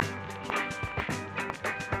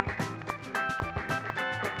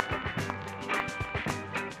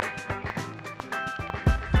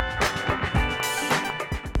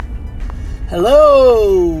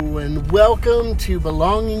Hello, and welcome to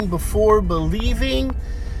Belonging Before Believing,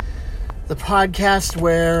 the podcast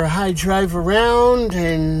where I drive around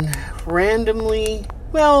and randomly,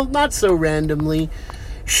 well, not so randomly,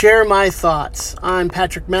 share my thoughts. I'm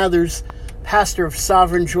Patrick Mathers, pastor of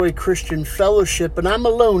Sovereign Joy Christian Fellowship, and I'm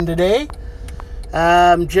alone today.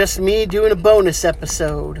 Just me doing a bonus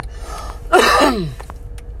episode.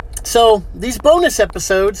 So, these bonus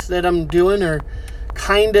episodes that I'm doing are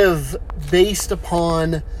kind of based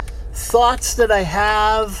upon thoughts that I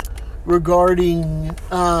have regarding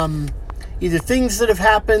either things that have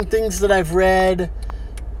happened, things that I've read,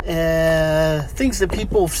 things that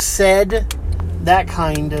people have said, that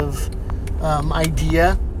kind of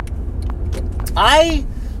idea. I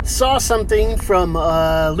saw something from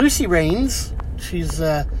Lucy Rains. She's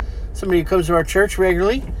somebody who comes to our church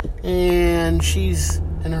regularly, and she's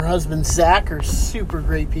and her husband Zach are super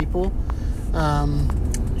great people.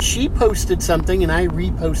 She posted something, and I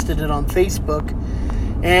reposted it on Facebook,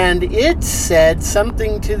 and it said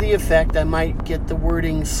something to the effect, I might get the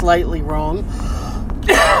wording slightly wrong,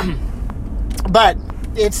 but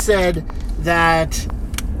it said that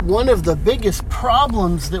one of the biggest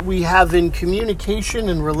problems that we have in communication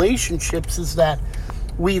and relationships is that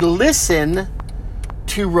we listen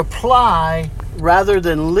to reply rather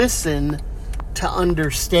than listen to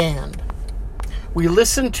understand. We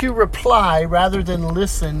listen to reply rather than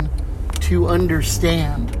listen to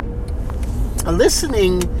understand.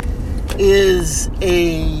 Listening is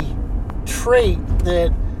a trait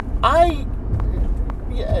that I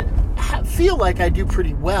feel like I do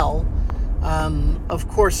pretty well. Of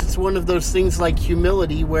course, it's one of those things like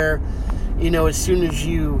humility where, as soon as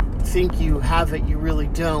you think you have it, you really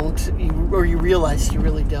don't, or you realize you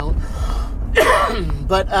really don't.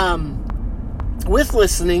 But with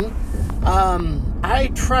listening,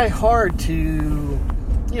 I try hard to,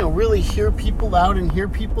 really hear people out and hear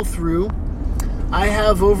people through. I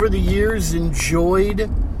have over the years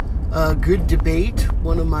enjoyed a good debate.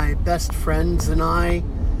 One of my best friends and I,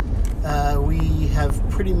 we have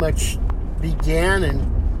pretty much began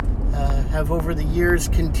and have over the years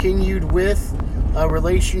continued with a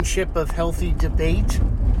relationship of healthy debate.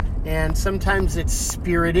 And sometimes it's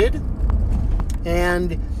spirited.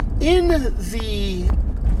 And in the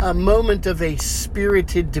moment of a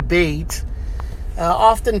spirited debate,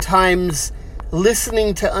 oftentimes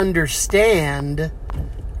listening to understand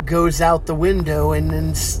goes out the window, and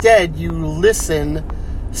instead you listen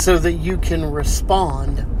so that you can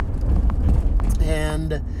respond.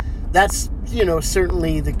 And that's,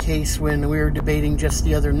 certainly the case when we were debating just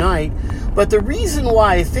the other night. But the reason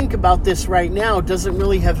why I think about this right now doesn't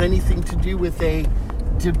really have anything to do with a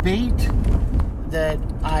debate that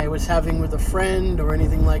I was having with a friend or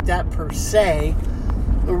anything like that per se.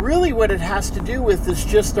 Really what it has to do with is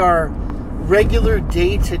just our regular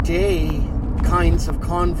day-to-day kinds of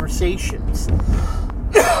conversations.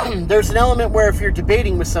 There's an element where if you're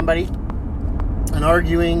debating with somebody and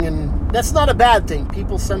arguing, and that's not a bad thing.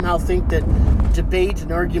 People somehow think that debate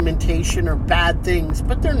and argumentation are bad things,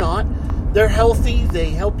 but they're not. They're healthy, they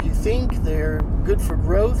help you think, they're good for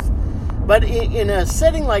growth. But in a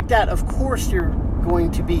setting like that, of course you're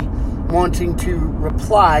going to be wanting to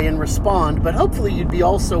reply and respond, but hopefully you'd be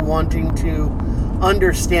also wanting to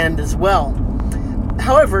understand as well.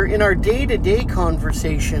 However, in our day-to-day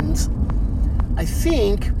conversations, I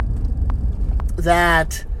think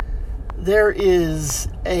that there is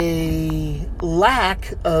a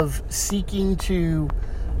lack of seeking to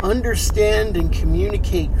understand and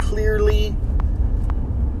communicate clearly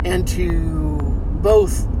and to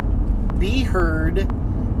both be heard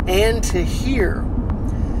and to hear.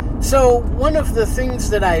 So one of the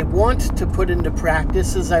things that I want to put into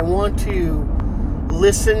practice is I want to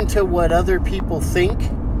listen to what other people think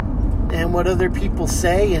and what other people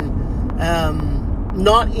say, and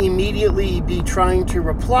not immediately be trying to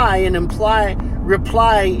reply. And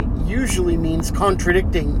reply usually means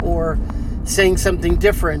contradicting or saying something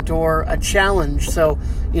different or a challenge. So,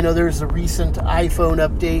 there's a recent iPhone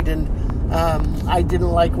update, and I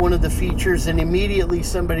didn't like one of the features, and immediately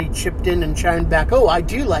somebody chipped in and chimed back, oh, I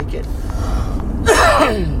do like it.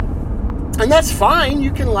 And that's fine.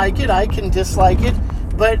 You can like it. I can dislike it.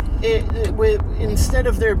 But instead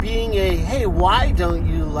of there being a, hey, why don't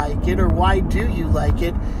you like it, or why do you like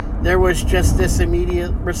it, there was just this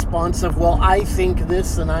immediate response of, well, I think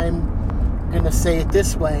this, and I'm going to say it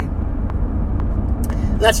this way.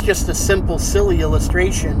 That's just a simple, silly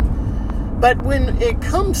illustration. But when it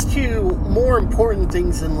comes to more important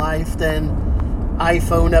things in life than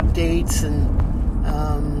iPhone updates and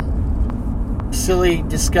silly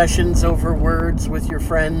discussions over words with your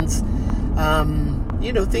friends,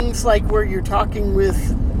 things like where you're talking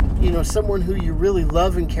with, someone who you really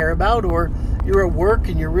love and care about, or you're at work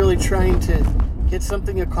and you're really trying to get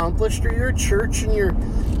something accomplished, or you're at church and you're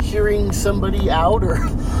hearing somebody out, or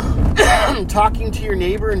talking to your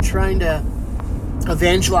neighbor and trying to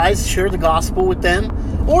evangelize, share the gospel with them,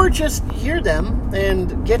 or just hear them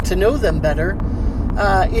and get to know them better.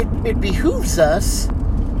 It behooves us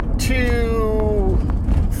to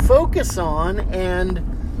focus on and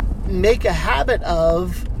make a habit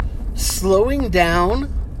of slowing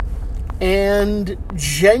down and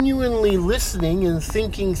genuinely listening and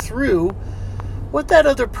thinking through what that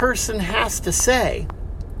other person has to say.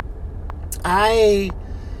 I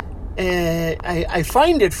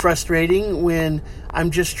find it frustrating when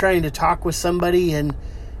I'm just trying to talk with somebody and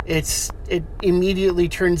it immediately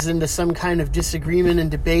turns into some kind of disagreement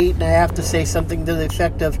and debate, and I have to say something to the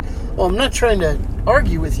effect of, well, I'm not trying to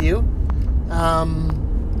argue with you,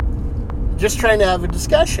 just trying to have a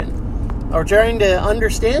discussion or trying to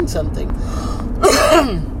understand something.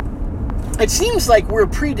 It seems like we're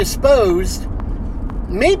predisposed,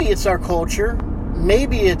 maybe it's our culture,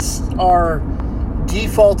 maybe it's our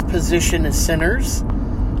default position as sinners,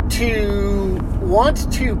 to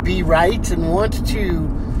want to be right and want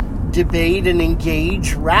to debate and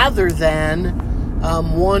engage rather than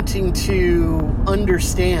wanting to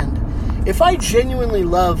understand. If I genuinely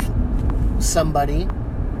love somebody,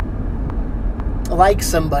 like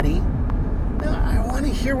somebody, I want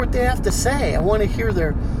to hear what they have to say. I want to hear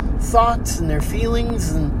their thoughts and their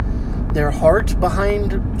feelings and their heart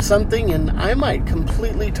behind something, and I might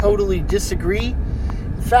completely, totally disagree.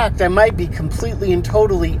 In fact, I might be completely and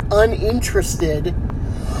totally uninterested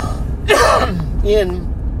in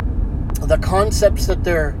the concepts that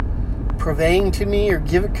they're purveying to me or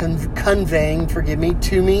conveying,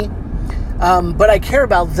 to me. But I care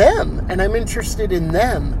about them, and I'm interested in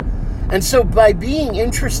them. And so by being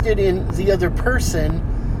interested in the other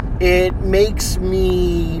person, it makes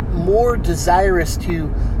me more desirous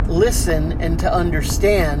to listen and to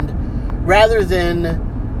understand rather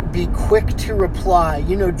than be quick to reply.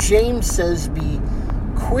 James says be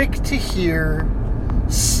quick to hear,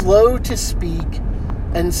 slow to speak,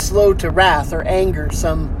 and slow to wrath or anger,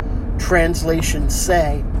 some translations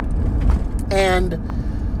say. And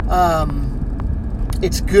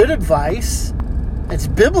it's good advice. It's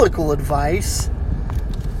biblical advice.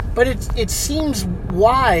 But it seems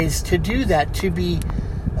wise to do that, to be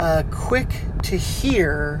quick to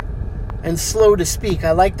hear and slow to speak.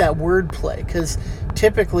 I like that wordplay, because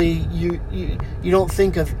typically you don't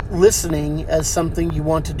think of listening as something you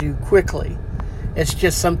want to do quickly. It's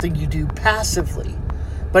just something you do passively.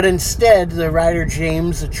 But instead, the writer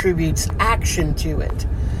James attributes action to it.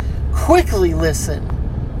 Quickly listen.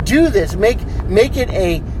 Do this. Make it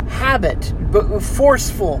a habit,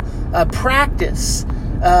 forceful practice.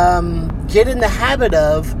 Get in the habit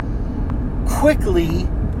of quickly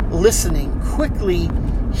listening, quickly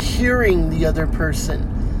hearing the other person,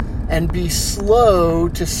 and be slow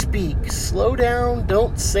to speak. Slow down.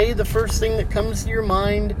 Don't say the first thing that comes to your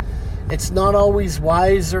mind. It's not always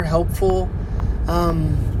wise or helpful.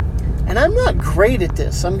 And I'm not great at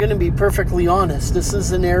this. I'm going to be perfectly honest. This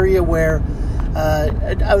is an area where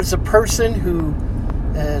I was a person who,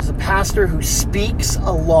 as a pastor who speaks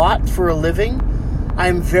a lot for a living,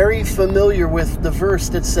 I'm very familiar with the verse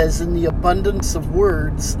that says, in the abundance of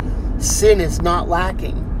words, sin is not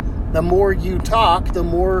lacking. The more you talk, the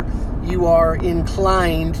more you are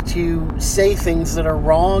inclined to say things that are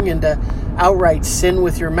wrong and to outright sin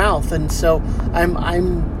with your mouth. And so I'm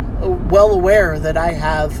well aware that I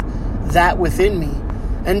have that within me.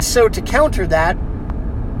 And so to counter that,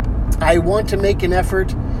 I want to make an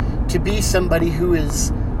effort to be somebody who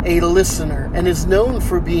is a listener and is known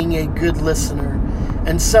for being a good listener,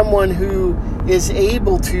 and someone who is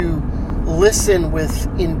able to listen with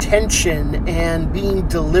intention and being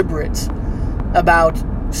deliberate about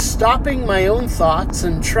stopping my own thoughts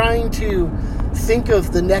and trying to think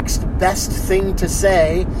of the next best thing to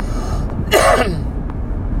say.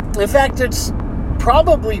 In fact, it's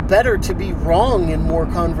probably better to be wrong in more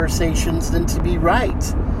conversations than to be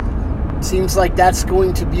right. It seems like that's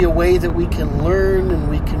going to be a way that we can learn and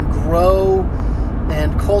we can grow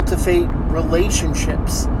and cultivate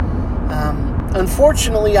relationships.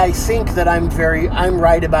 Unfortunately, I think that I'm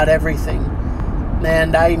right about everything.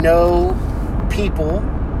 And I know people,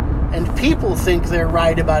 and people think they're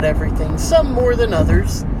right about everything. Some more than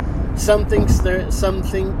others. Some think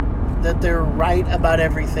that they're right about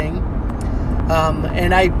everything.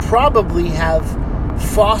 And I probably have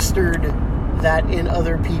fostered that in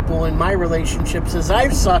other people in my relationships as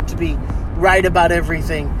I've sought to be right about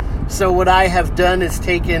everything. So what I have done is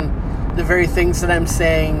taken the very things that I'm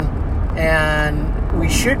saying and we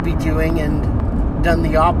should be doing, and done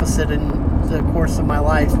the opposite in the course of my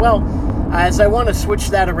life. Well, as I want to switch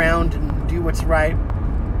that around and do what's right,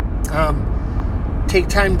 take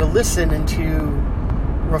time to listen and to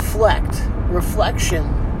reflect. Reflection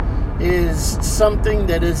is something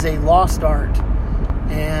that is a lost art,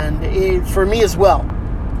 and for me as well.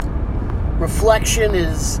 Reflection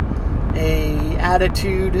is a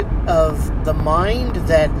attitude of the mind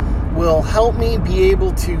that will help me be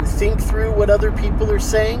able to think through what other people are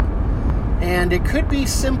saying, and it could be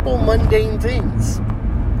simple, mundane things.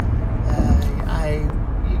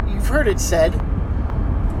 You've heard it said,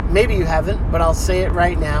 maybe you haven't, but I'll say it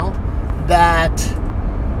right now, that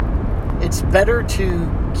it's better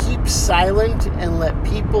to keep silent and let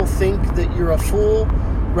people think that you're a fool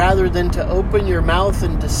rather than to open your mouth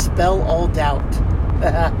and dispel all doubt.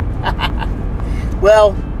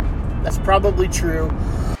 Well, that's probably true.